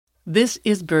This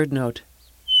is BirdNote.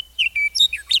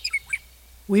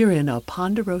 We're in a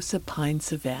ponderosa pine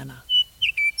savanna.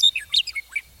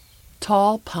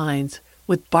 Tall pines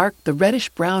with bark the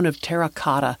reddish-brown of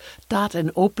terracotta dot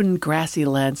an open grassy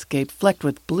landscape flecked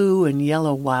with blue and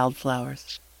yellow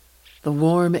wildflowers. The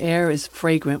warm air is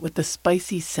fragrant with the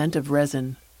spicy scent of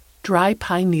resin. Dry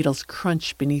pine needles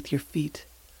crunch beneath your feet.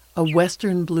 A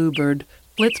western bluebird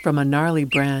flits from a gnarly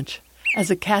branch as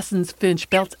a Cassin's finch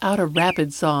belts out a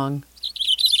rapid song.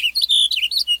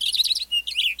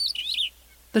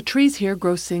 The trees here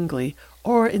grow singly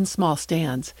or in small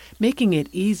stands, making it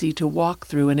easy to walk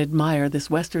through and admire this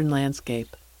western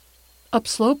landscape.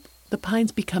 Upslope, the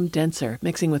pines become denser,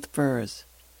 mixing with firs.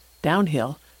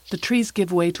 Downhill, the trees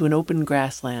give way to an open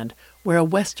grassland where a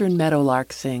western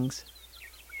meadowlark sings.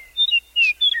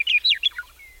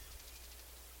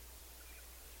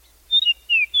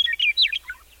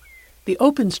 The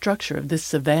open structure of this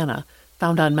savanna,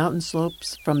 found on mountain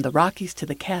slopes from the Rockies to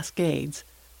the Cascades,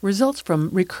 results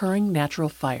from recurring natural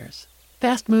fires.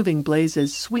 Fast-moving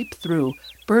blazes sweep through,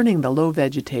 burning the low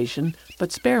vegetation,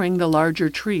 but sparing the larger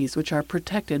trees, which are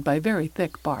protected by very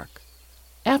thick bark.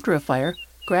 After a fire,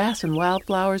 grass and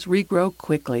wildflowers regrow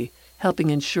quickly,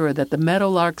 helping ensure that the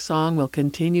meadowlark song will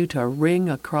continue to ring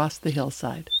across the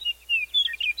hillside.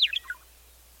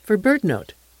 For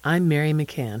BirdNote, I'm Mary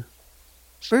McCann.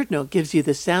 BirdNote gives you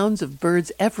the sounds of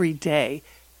birds every day,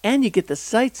 and you get the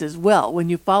sights as well when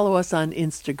you follow us on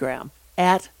Instagram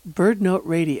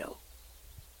 @BirdNoteRadio.